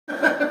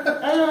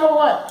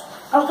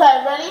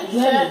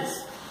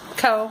Yes.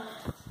 Co.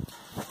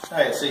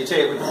 Alright, so you take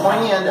it with the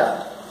pointy end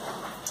up,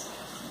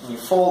 and you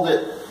fold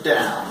it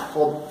down.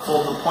 Fold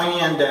the pointy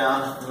end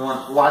down. You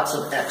want lots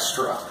of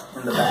extra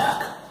in the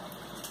back.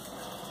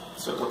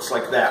 So it looks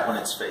like that when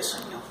it's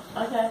facing you.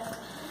 Okay.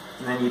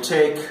 And then you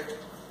take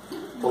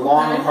the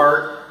long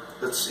part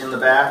that's in the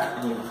back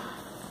and you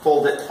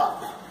fold it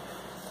up.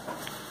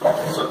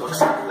 So it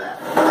looks like that.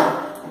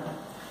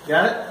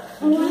 Got it?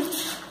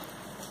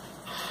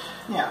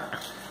 Mm-hmm. Yeah.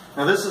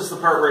 Now this is the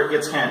part where it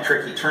gets kind of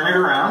tricky. Turn it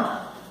around.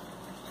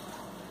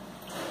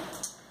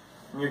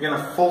 And you're going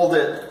to fold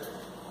it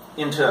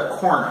into a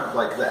corner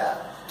like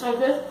that. Like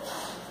this?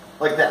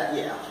 Like that,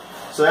 yeah.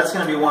 So that's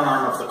going to be one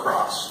arm of the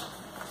cross.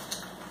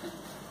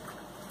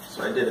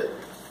 So I did it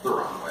the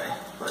wrong way.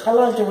 But I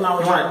learned it when I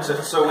was want it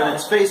to, so when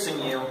it's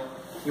facing you,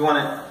 you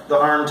want the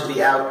arm to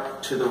be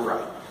out to the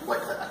right,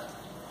 like that.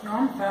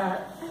 I'm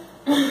fat.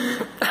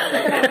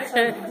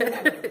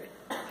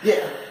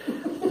 Yeah.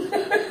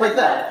 Like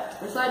that.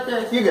 It's like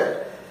this. You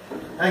good.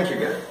 I think you're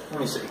good. Let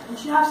me see. You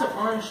should have some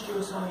orange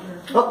juice on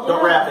here. Oh,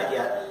 don't wrap it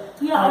yet.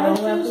 Yeah, orange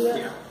juice?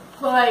 Yeah.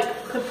 But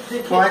like,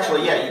 the Well,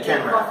 actually, yeah, you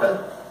can wrap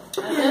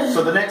it.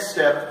 So the next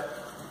step,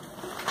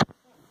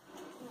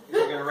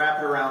 you're going to wrap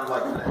it around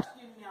like that.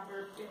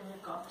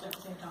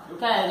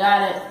 Okay,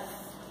 got it.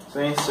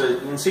 See? So you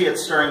can see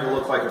it's starting to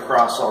look like a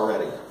cross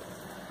already.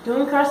 Do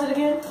we cross it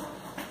again?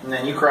 And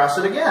then you cross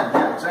it again.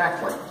 Yeah,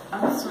 exactly.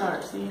 I'm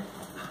smart, see?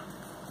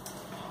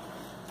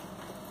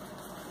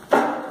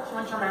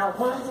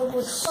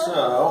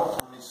 So,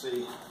 let me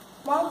see.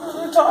 Mom's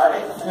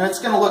retarded. And it's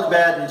going to look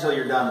bad until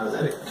you're done with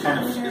it. It kind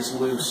of is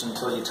loose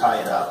until you tie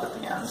it up at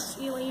the end.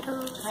 See you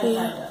later. See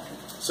ya.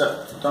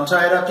 So, don't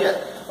tie it up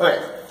yet.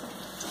 Okay.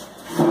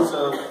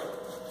 So,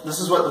 this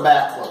is what the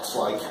back looks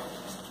like.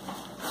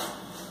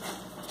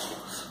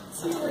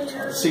 See you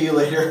later. See you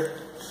later.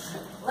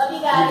 Love you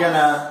guys. You're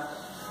gonna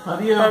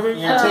you're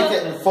gonna take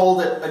it and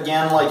fold it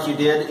again like you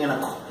did in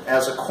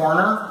as a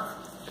corner.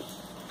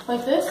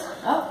 Like this?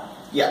 Up?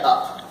 Yeah,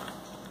 up.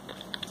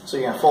 So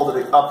you're gonna fold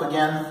it up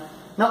again.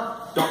 No,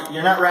 don't.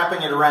 You're not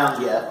wrapping it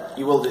around yet.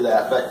 You will do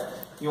that, but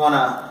you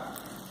wanna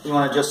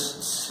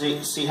just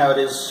see how it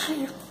is.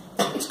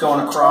 It's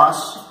going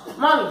across.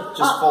 Mommy,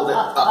 Just fold it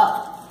up.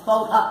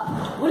 Fold up.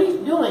 What are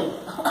you doing?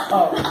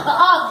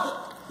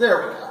 Oh.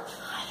 There we go.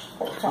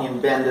 You can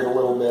bend it a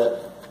little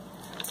bit.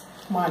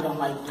 Mine don't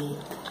like me.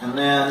 And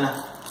then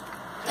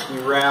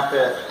you wrap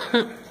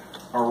it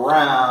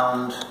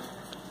around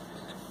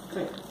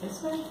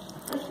This way?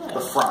 This way? the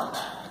front.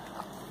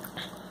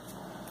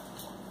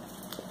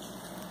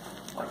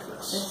 Like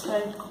This this.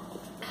 way?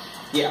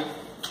 Yeah.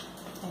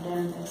 And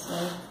then this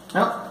way?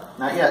 Nope,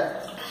 not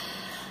yet.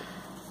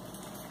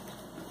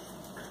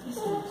 This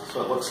way?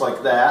 So it looks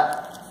like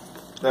that.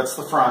 That's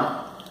the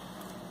front.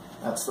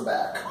 That's the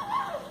back.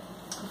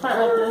 Front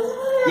like this?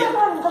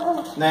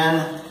 Yeah.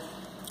 Then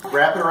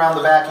wrap it around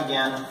the back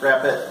again.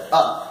 Wrap it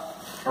up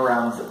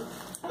around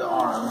the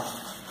arm.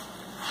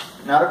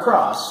 Not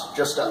across,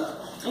 just up.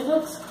 It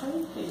looks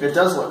crazy. It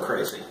does look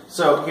crazy.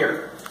 So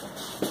here.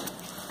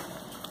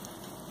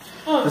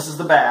 This is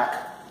the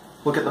back.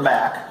 Look at the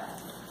back.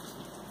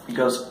 It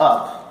goes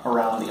up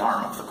around the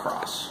arm of the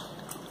cross.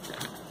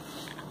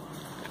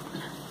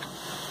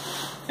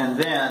 And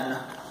then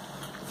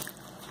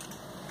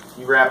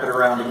you wrap it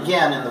around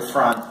again in the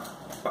front,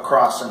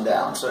 across and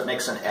down, so it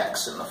makes an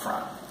X in the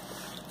front.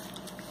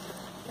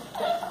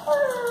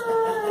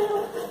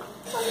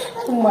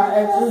 My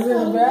ex is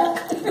in the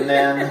back. And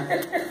then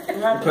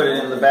you put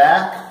it in the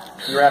back.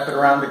 You wrap it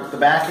around the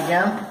back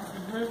again.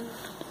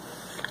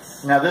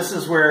 Now this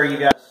is where you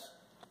guys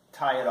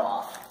tie it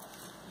off.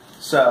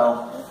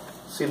 So,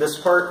 see this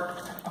part?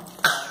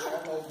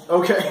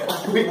 Okay,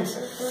 we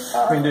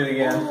can do it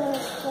again.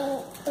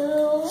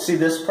 See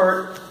this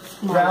part,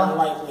 Val?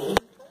 Like me.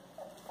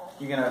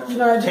 You're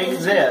gonna take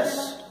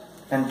this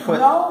and put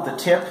the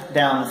tip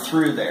down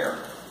through there.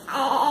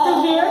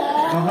 Through here?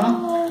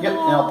 Mm-hmm. Yep,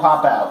 and it'll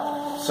pop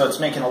out. So it's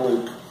making a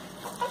loop.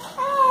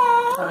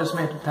 I was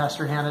making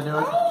Pastor Hannah do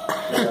it.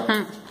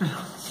 Yeah.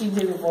 She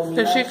did it for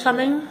me. Is she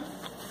coming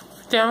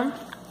down?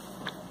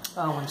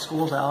 When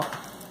school's out.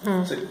 So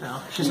No,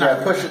 she's you not.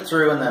 gotta push it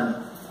through and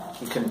then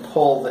you can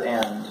pull the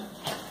end.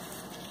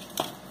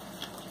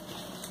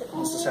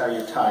 This is how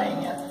you're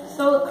tying it.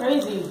 So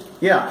crazy.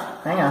 Yeah,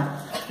 hang on.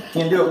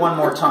 You can do it one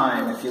more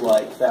time if you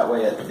like. That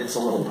way it's a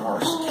little more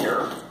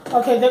secure.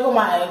 Okay, there go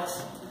my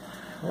eggs.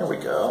 There we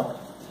go.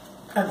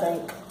 I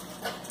think.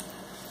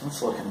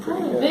 That's looking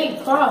pretty Ooh, good.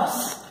 big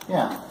cross.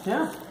 Yeah.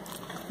 Yeah.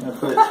 I'm going to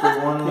put it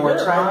through one more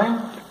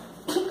time.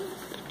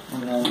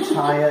 And then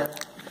tie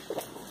it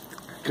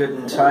good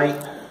and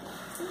tight.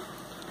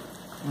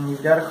 And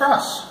you've got a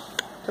cross.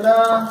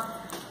 Ta-da!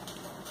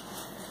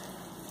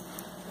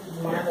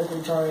 Mine is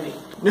retarded.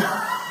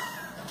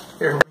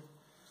 Here,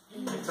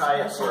 let me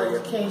tie it for you.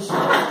 Education.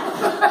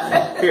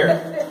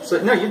 Here.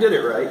 So, no, you did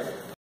it right.